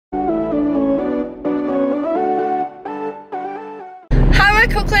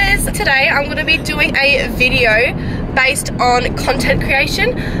today I'm going to be doing a video based on content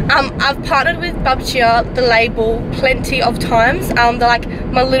creation. I've partnered with BABCIA, the label, plenty of times. They're like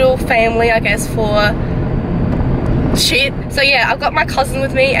my little family, I guess, for shit. So yeah, I've got my cousin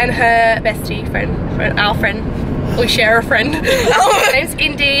with me and her bestie friend, our friend. We share a friend. Her name's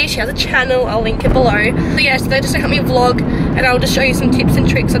Indy. She has a channel. I'll link it below. So yeah, so they're just gonna help me vlog, and I'll just show you some tips and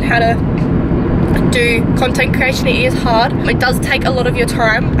tricks on how to do content creation. It is hard. It does take a lot of your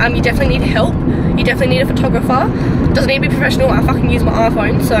time. You definitely need help. You definitely need a photographer. Doesn't need to be professional. I fucking use my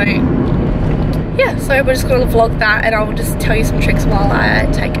iPhone. So yeah, so we're just gonna vlog that, and I will just tell you some tricks while I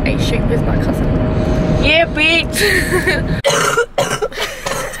take a shoot with my cousin. Yeah, bitch.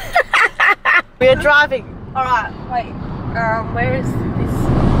 We are driving. All right, wait. Where is this?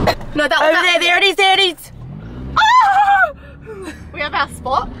 No, that was over there. There it is. There it is. Oh! We have our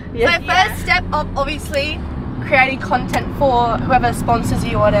spot. Yeah. So first step of obviously creating content for whoever sponsors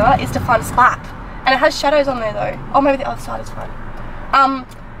you or whatever is to find a spot. And it has shadows on there though. Oh, maybe the other side is fine.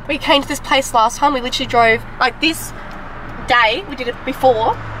 We came to this place last time. We literally drove like this day. We did it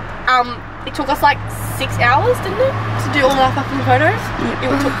before. It took us like 6 hours, didn't it, to do all our fucking photos?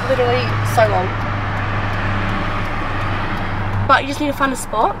 It took literally so long. But you just need to find a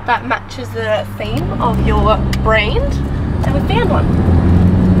spot that matches the theme of your brand, and we found one.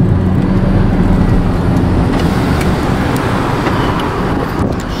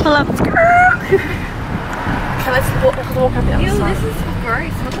 Pull up. Okay, let's walk up the other side. This is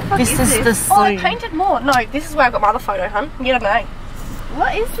gross. What the fuck This is the scene. Oh, I painted more. No, this is where I got my other photo, hun. You don't know.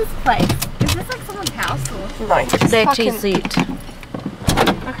 What is this place? Is this like someone's house or? No, just Their fucking... cheese seat.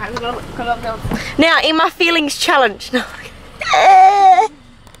 Okay, we got the other. Now, in my feelings challenge. No.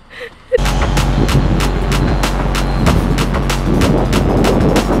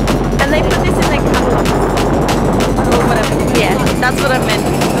 And they put this in their catalogs. Or whatever. Yeah, that's what I meant.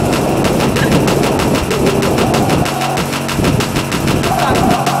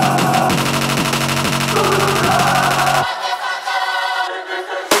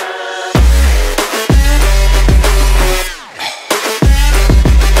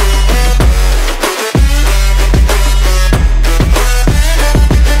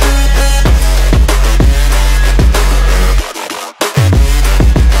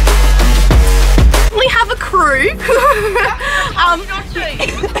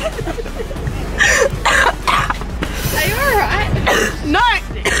 Are you alright? No.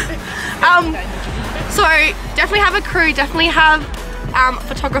 So definitely have a crew. Definitely have a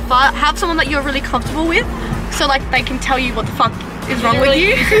photographer. Have someone that you're really comfortable with, so like they can tell you what the fuck is wrong with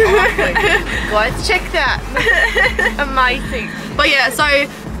you. Let's check that. Amazing. But yeah, so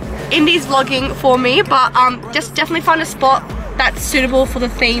Indy's vlogging for me, but just definitely find a spot that's suitable for the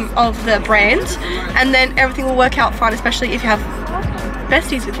theme of the brand, and then everything will work out fine, especially if you have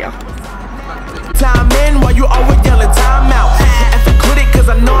besties with you. Time in while you always yelling time out. And for quit it, cause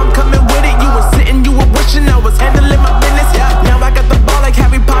I know I'm coming with it. You were sitting, you were wishing I was handling my business. Now I got the ball like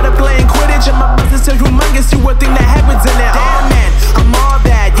Harry Potter playing Quidditch, and my business is humongous. You would think that happens in there. Oh man, I'm all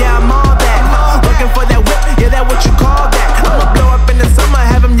that, yeah, I'm all that. Looking for that whip, yeah, that what you call that. I'ma blow up in the summer,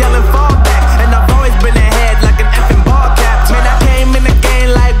 have them yelling fall back. And I've always been ahead like an effing ball cap. Man, I came in the game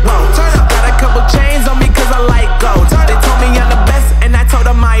like whoa. Got a couple chains on me cause I like gold. They told me I'm the best and I told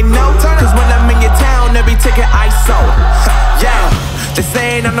them I know. Cause when I'm in your town, every ticket I sold. Yeah, they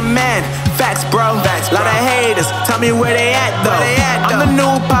saying I'm the man. Facts, bro. Lot of haters, tell me where they at though. I'm the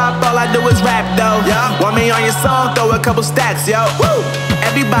new pop, all I do is rap though. Want me on your song, throw a couple stacks, yo. Woo!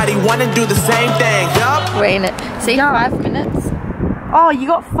 Everybody wanna do the same thing. We're in it. See, 5 minutes. Oh, you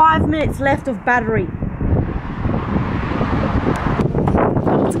got 5 minutes left of battery.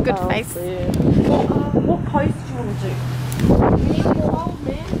 It's a good face. What post do you want to do? You need a wall,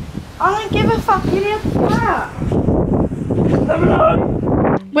 man. I don't give a fuck. You need a flat.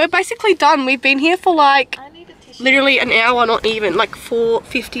 We're basically done. We've been here for like literally an hour, not even, like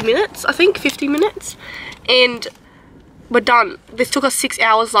 50 minutes, I think, 50 minutes. And we're done. This took us 6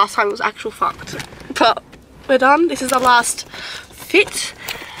 hours last time. It was actual fucked. But we're done. This is our last fit.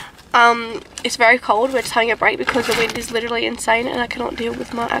 It's very cold. We're just having a break because the wind is literally insane and I cannot deal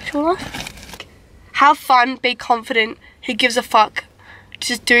with my actual life. Have fun, be confident, who gives a fuck.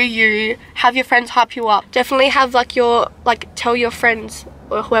 Just do you. Have your friends hype you up. Definitely have like tell your friends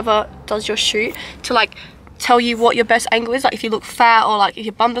or whoever does your shoot to like tell you what your best angle is. Like if you look fat, or like if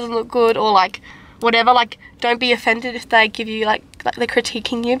your bum doesn't look good, or like whatever. Like don't be offended if they give you like they're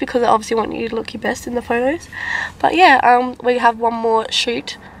critiquing you, because they obviously want you to look your best in the photos. But yeah, we have one more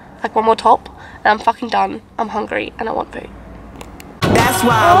shoot, like one more top, and I'm fucking done. I'm hungry and I want food. That's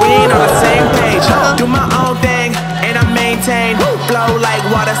why we ain't on the same page. Do my own thing and I maintain. maintain. Flow like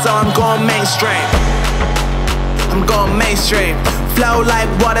water, so I'm going mainstream. I'm going mainstream. Flow like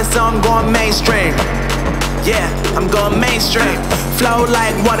water, so I'm going mainstream. Yeah, I'm going mainstream. Flow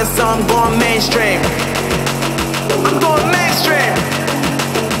like water, so I'm going mainstream. I'm going mainstream.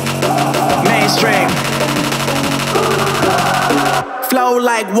 Mainstream. Flow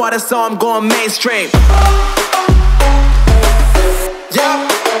like water, so I'm going mainstream. Yeah.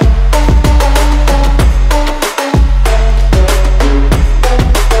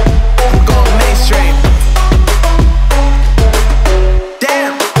 I'm going mainstream.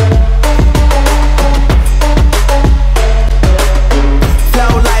 Damn.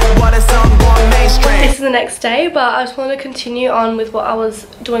 Flow like water, so I'm going mainstream. This is the next day, but I just wanted to continue on with what I was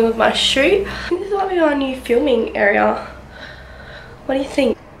doing with my shoot. I think this might be our new filming area. What do you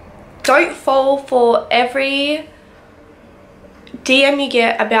think? Don't fall for every DM you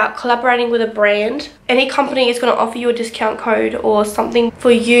get about collaborating with a brand. Any company is going to offer you a discount code or something for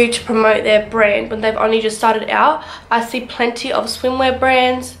you to promote their brand when they've only just started out. I see plenty of swimwear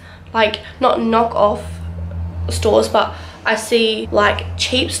brands, like not knockoff stores, but I see like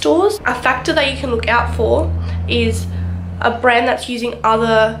cheap stores. A factor that you can look out for is a brand that's using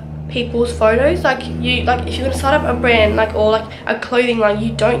other people's photos. Like if you're gonna start up a brand, like, or like a clothing line,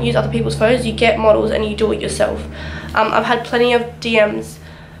 you don't use other people's photos, you get models and you do it yourself. I've had plenty of DMs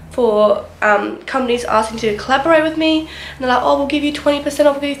for companies asking to collaborate with me, and they're like, oh, we'll give you 20%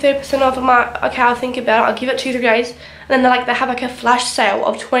 off, we'll give you 30% off. I'm like, okay, I'll think about it, I'll give it 2-3 days. And then they're like, they have like a flash sale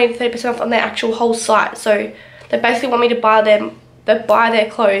of 20 to 30% off on their actual whole site. So they basically want me to buy their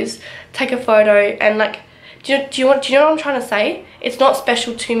clothes, take a photo, and like, do you know what I'm trying to say? It's not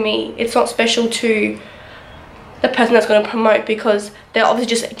special to me. It's not special to the person that's going to promote, because they're obviously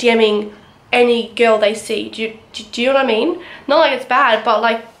just DMing any girl they see. Do you know what I mean? Not like it's bad, but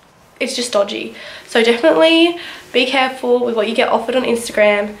like it's just dodgy. So definitely be careful with what you get offered on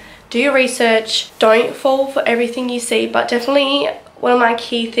Instagram. Do your research. Don't fall for everything you see, but definitely one of my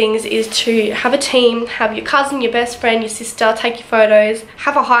key things is to have a team. Have your cousin, your best friend, your sister take your photos.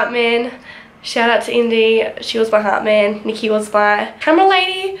 Have a hype man. Shout out to Indy, she was my heart man. Nikki was my camera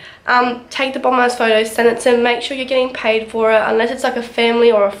lady. Take the bomb-ass photos, send it to them, make sure you're getting paid for it, unless it's like a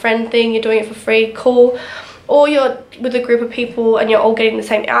family or a friend thing, you're doing it for free, cool. Or you're with a group of people and you're all getting the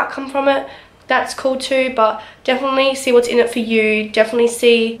same outcome from it, that's cool too, but definitely see what's in it for you. Definitely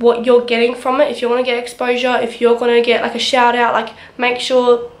see what you're getting from it. If you want to get exposure, if you're going to get like a shout out, like make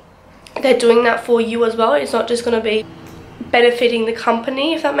sure they're doing that for you as well. It's not just going to be benefiting the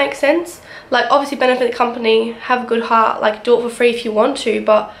company, if that makes sense. Like obviously benefit the company, have a good heart, like do it for free if you want to,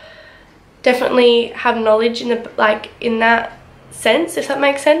 but definitely have knowledge in the in that sense, if that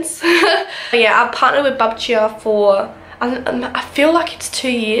makes sense. But yeah, I've partnered with BABCIA for I feel like it's 2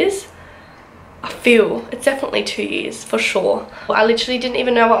 years. I feel it's definitely 2 years for sure. I literally didn't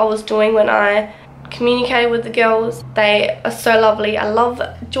even know what I was doing when I communicated with the girls. They are so lovely. I love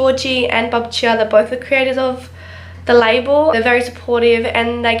Georgie and BABCIA. They're both the creators of the label. They're very supportive,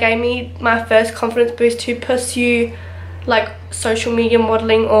 and they gave me my first confidence boost to pursue like social media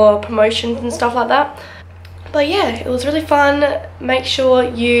modeling or promotions and stuff like that. But yeah, it was really fun. Make sure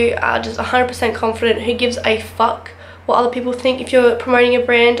you are just 100% confident. Who gives a fuck what other people think? If you're promoting a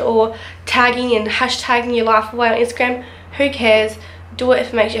brand or tagging and hashtagging your life away on Instagram, who cares? Do it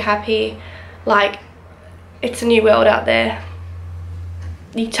if it makes you happy. Like, it's a new world out there.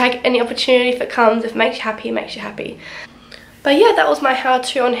 You take any opportunity if it comes. If it makes you happy, it makes you happy. But yeah, that was my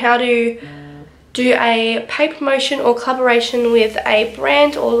how-to on how to do a paid promotion or collaboration with a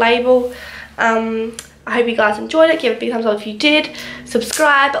brand or label. I hope you guys enjoyed it. Give it a big thumbs up if you did.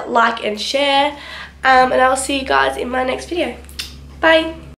 Subscribe, like and share. And I'll see you guys in my next video. Bye.